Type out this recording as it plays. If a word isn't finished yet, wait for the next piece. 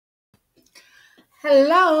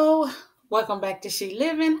Hello, welcome back to She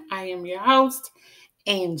Living. I am your host,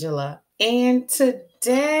 Angela, and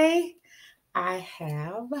today I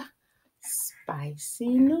have spicy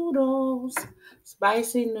noodles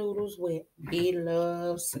with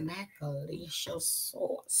Blove Smackalicious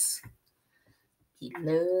sauce.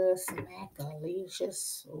 Blove Smackalicious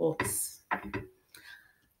sauce.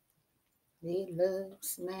 Blove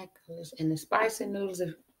Smackalicious, and the spicy noodles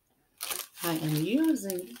I am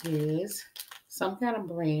using is some kind of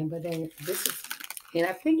brand, but this is, and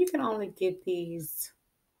I think you can only get these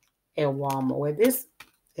at Walmart. Well, this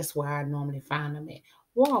is where I normally find them at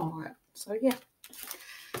Walmart. So yeah,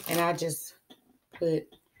 and I just put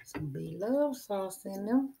some Blove sauce in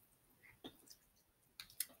them,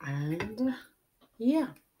 and yeah,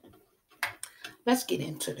 let's get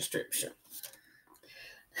into the scripture.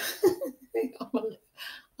 I'm a,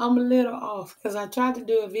 I'm a little off because I tried to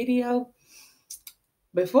do a video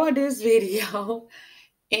before this video,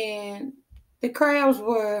 and the crabs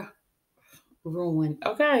were ruined.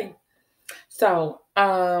 Okay. So,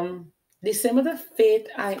 December the 5th,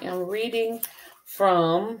 I am reading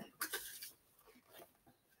from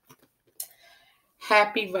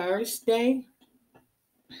Happy Verse Day,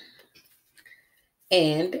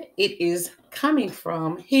 and it is coming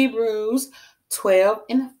from Hebrews 12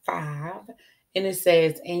 and 5. And it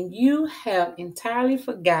says, "And you have entirely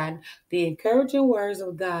forgotten the encouraging words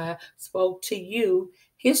of God spoke to you,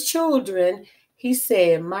 his children. He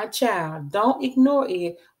said, 'My child, don't ignore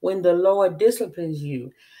it when the Lord disciplines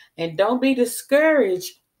you, and don't be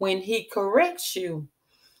discouraged when he corrects you.'"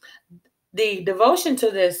 The devotion to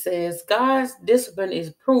this says God's discipline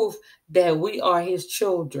is proof that we are his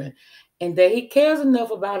children and that he cares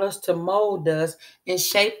enough about us to mold us and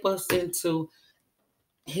shape us into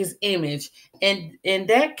his image. And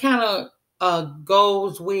that kind of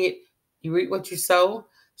goes with you reap what you sow.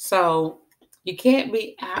 So you can't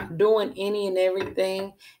be out doing any and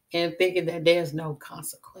everything and thinking that there's no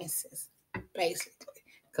consequences, basically,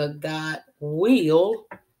 because God will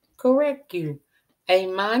correct you.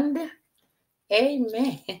 Amen.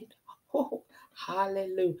 Amen. Oh,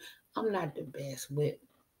 hallelujah. I'm not the best with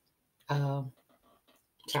um,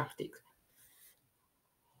 chopsticks.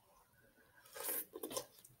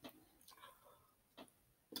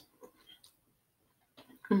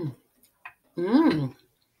 Mm. Mm.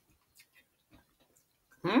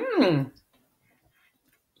 Mm.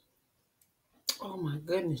 Oh my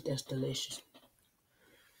goodness, that's delicious.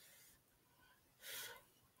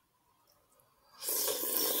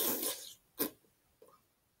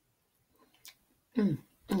 Mm.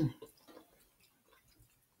 Mm.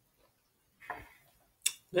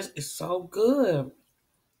 This is so good.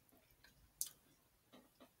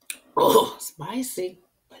 Oh, spicy,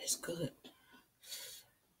 but it's good.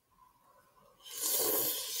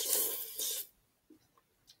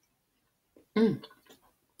 Mm.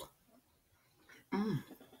 Mm.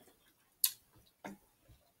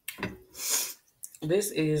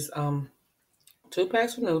 This is 2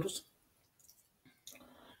 packs of noodles.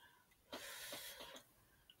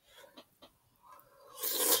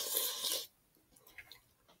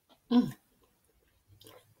 Mm.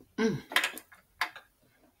 Mm.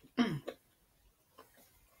 Mm.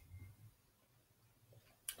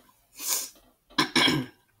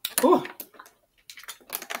 Oh,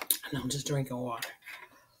 and I'm just drinking water.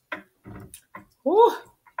 Oh,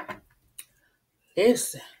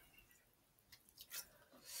 listen,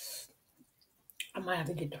 I might have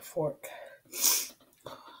to get the fork.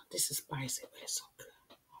 This is spicy, but it's so good.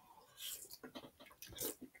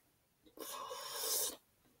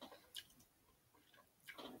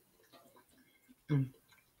 Mm.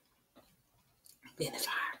 Then it's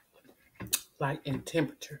hot, like in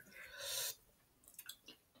temperature,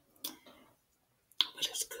 but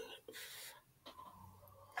it's good.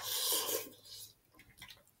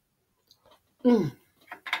 Mm.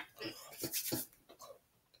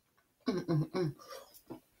 Mm. Mm. Mm.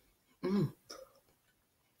 Mm.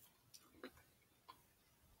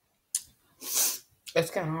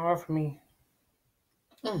 It's kind of hard for me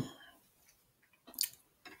mm,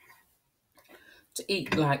 to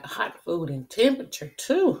eat like hot food in temperature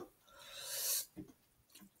too.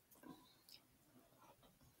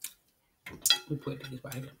 We put these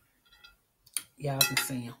right here. Y'all can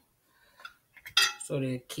see them. So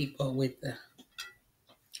they keep up with the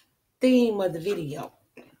theme of the video.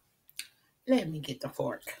 Let me get the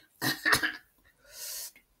fork.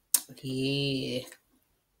 Yeah.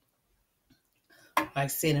 Like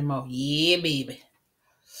cinnamon. Yeah, baby.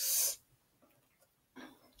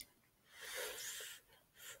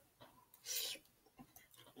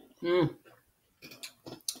 Mm.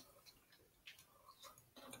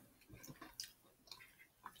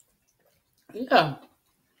 Yeah.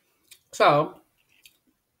 So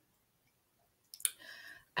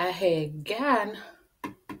I had gotten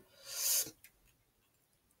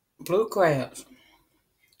blue crabs.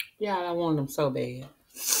 Yeah, I wanted them so bad.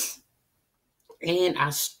 And I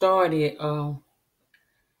started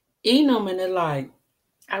eating them, and it like,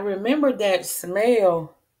 I remember that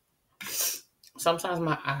smell. Sometimes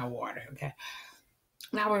my eye water, okay?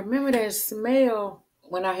 And I remember that smell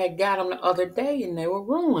when I had got them the other day and they were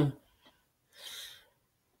ruined.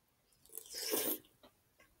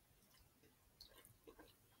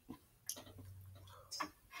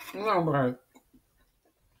 And I'm like,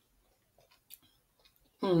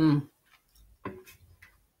 hmm,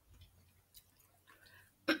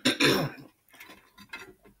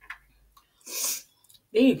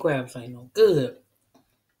 these crabs ain't no good.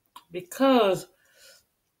 Because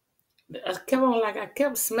I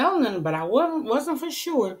kept smelling them, but I wasn't for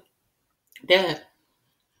sure that.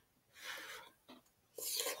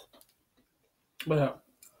 But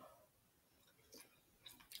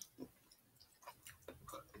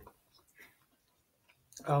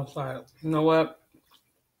I was like, you know what?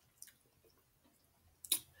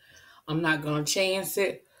 I'm not gonna chance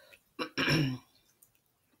it.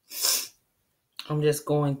 I'm just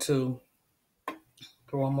going to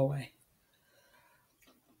throw them away.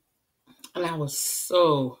 And I was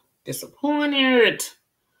so disappointed.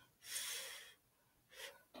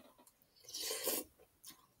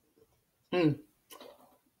 Mm,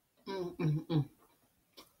 mm, mm, mm.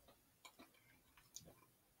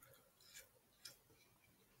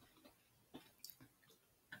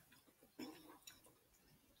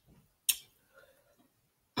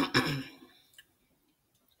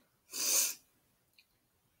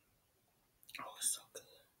 Oh, it's so good.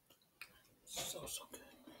 So good.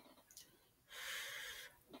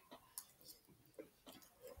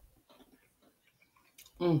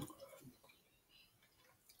 Mm,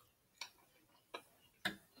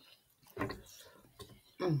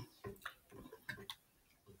 mm.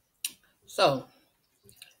 So,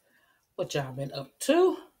 what y'all been up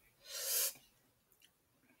to?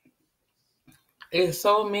 There's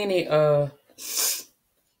so many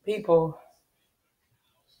people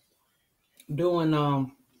doing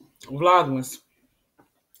vlogmas.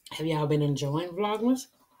 Have y'all been enjoying vlogmas?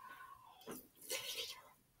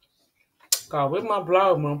 Cause with my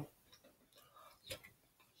vlogma,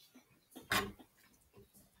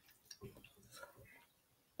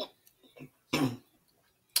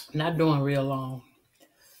 not doing real long,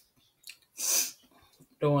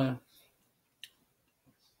 doing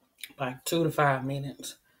like 2 to 5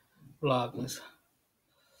 minutes vlogmas.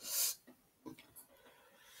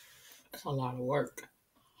 That's a lot of work.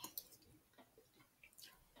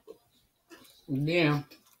 Then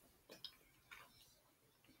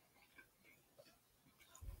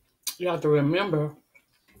you have to remember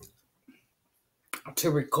to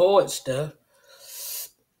record stuff.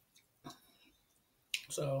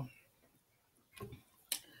 So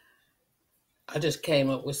I just came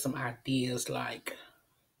up with some ideas like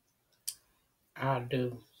I'll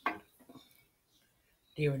do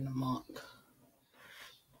during the month.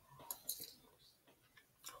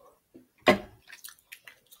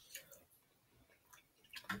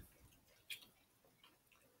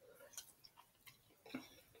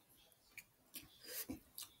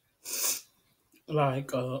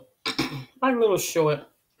 Like like little short,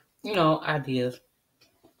 ideas.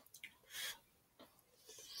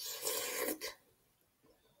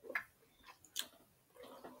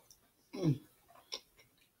 Mm.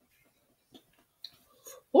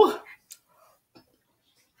 Ooh,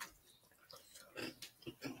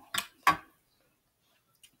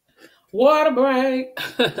 water break.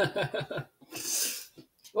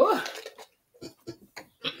 Ooh,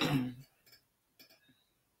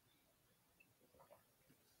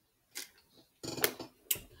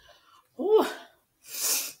 ooh.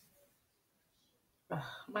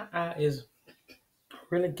 My eye is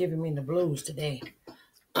really giving me the blues today.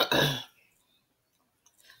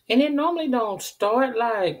 And it normally don't start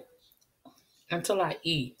like until I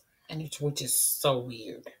eat. And it's which is so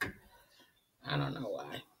weird. I don't know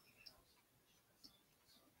why.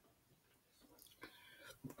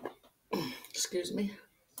 Excuse me.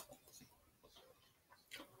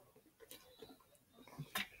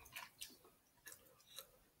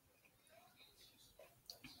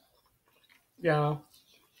 Y'all.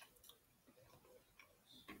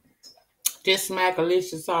 This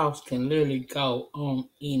Smackalicious sauce can literally go on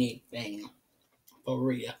anything. For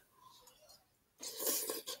real.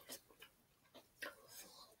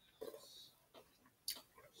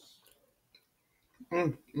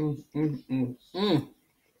 Mm, mm, mm, mm, mm.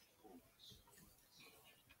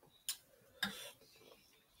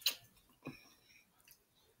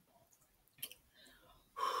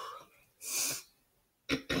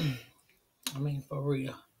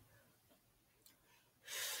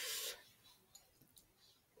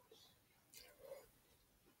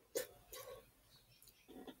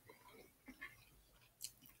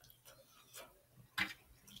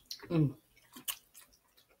 Mm.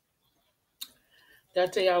 Did I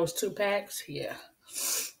tell y'all it was 2 packs? Yeah.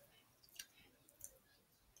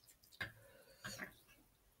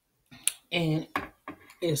 And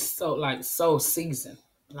it's so seasoned.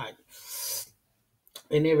 Like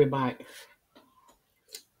in every bite.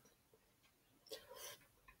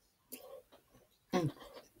 Mm,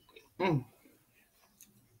 mm.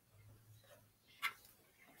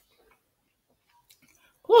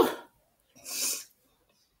 Whew.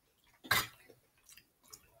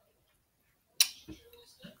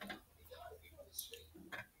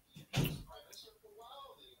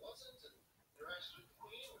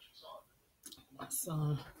 My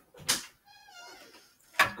son.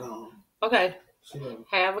 Okay.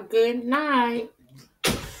 Have a good night.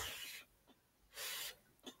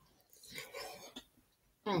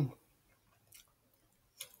 Mm.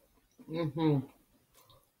 Mm-hmm.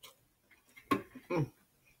 Mm.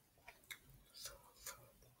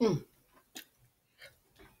 Mm.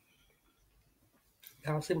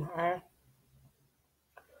 Y'all see my eye?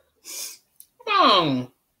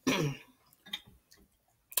 Mm.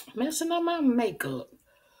 Messing up my makeup.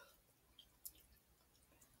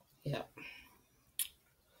 Yep.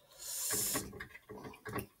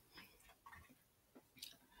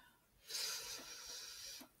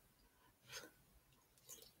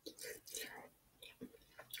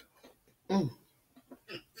 Mm.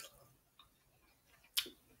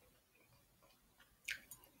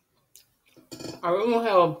 I really don't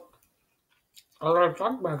have a lot to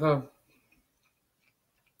talk about her.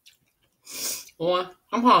 One,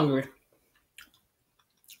 I'm hungry.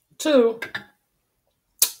 Two,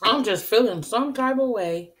 I'm just feeling some type of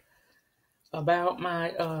way about my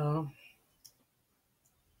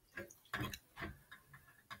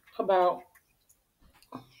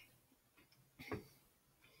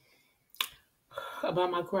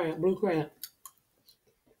about my crab, blue crab.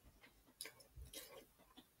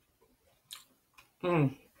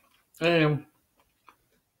 Mm. And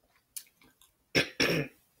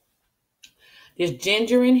this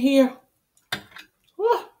ginger in here.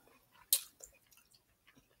 Whew,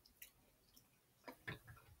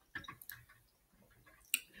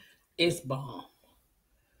 it's bomb.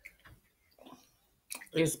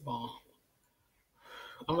 It's bomb.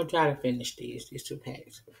 I'm gonna try to finish these 2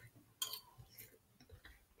 packs.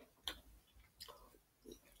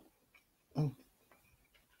 Mm.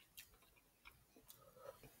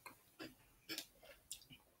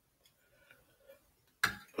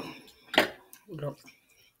 Nope.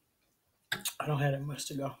 I don't have that much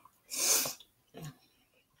to go.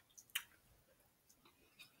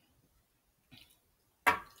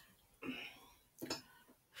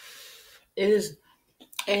 It is,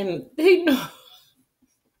 and he know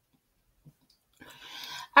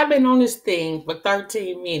I've been on this thing for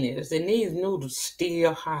 13 minutes, and these noodles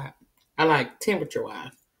still hot. I like temperature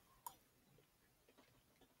wise.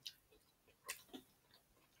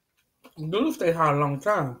 Noodles stay hot a long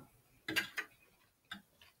time.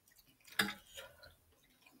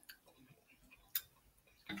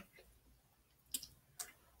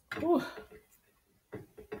 Whew.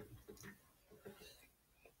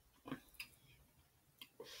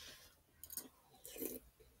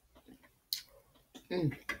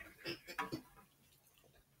 Mm.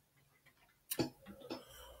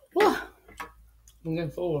 Whew. I'm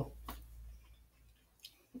getting full.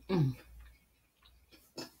 Mm.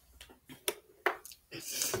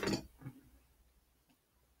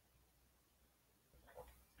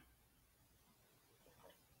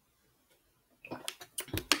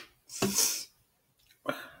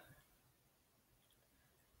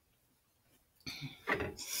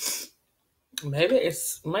 Maybe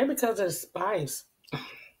because of the spice,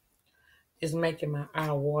 it's making my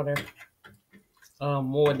eye water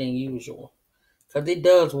more than usual. Cause it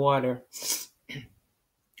does water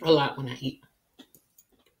a lot when I eat.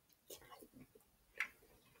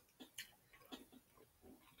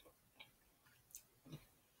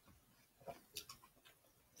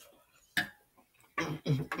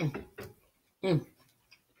 Mm.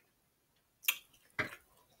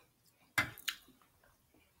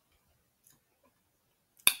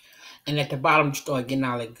 And at the bottom, you start getting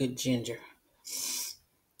all that good ginger.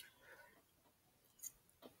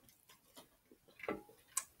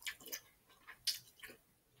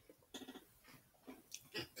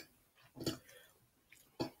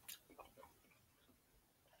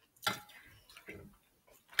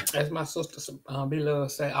 As my sister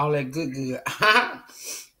Beloved say, all that good.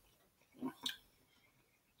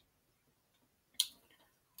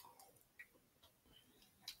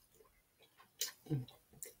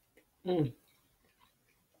 Mm.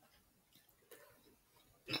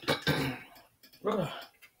 Ugh.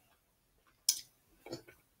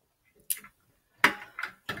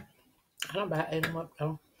 I'm about to eat them up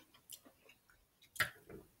though.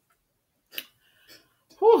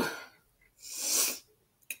 Whew.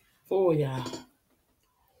 Oh, y'all.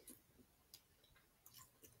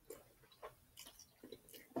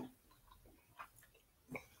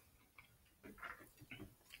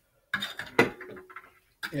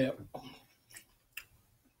 Yep.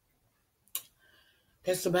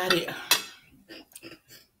 That's about it.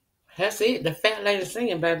 That's it. The fat lady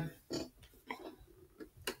singing, baby.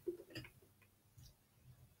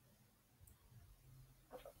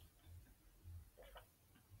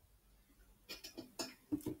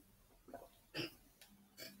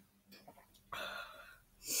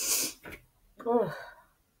 Oh,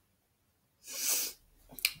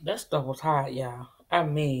 that stuff was hot, y'all. I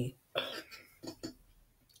mean,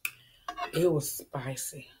 it was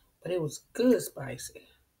spicy, but it was good spicy.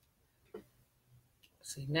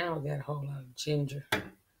 See, now we got a whole lot of ginger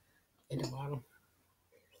in the bottom.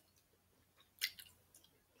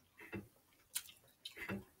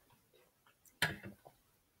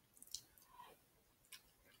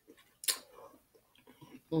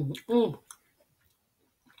 Mm-mm.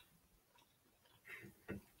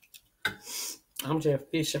 I'm just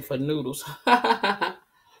fishing for noodles. I'm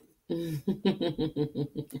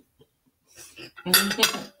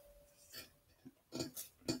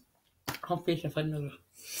fishing for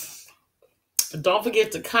noodles. Don't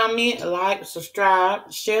forget to comment, like,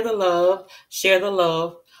 subscribe, share the love, share the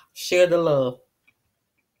love, share the love.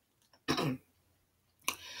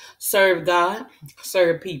 Serve God,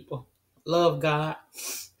 serve people. Love God,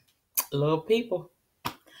 love people.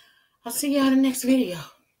 I'll see y'all in the next video.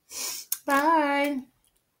 Bye.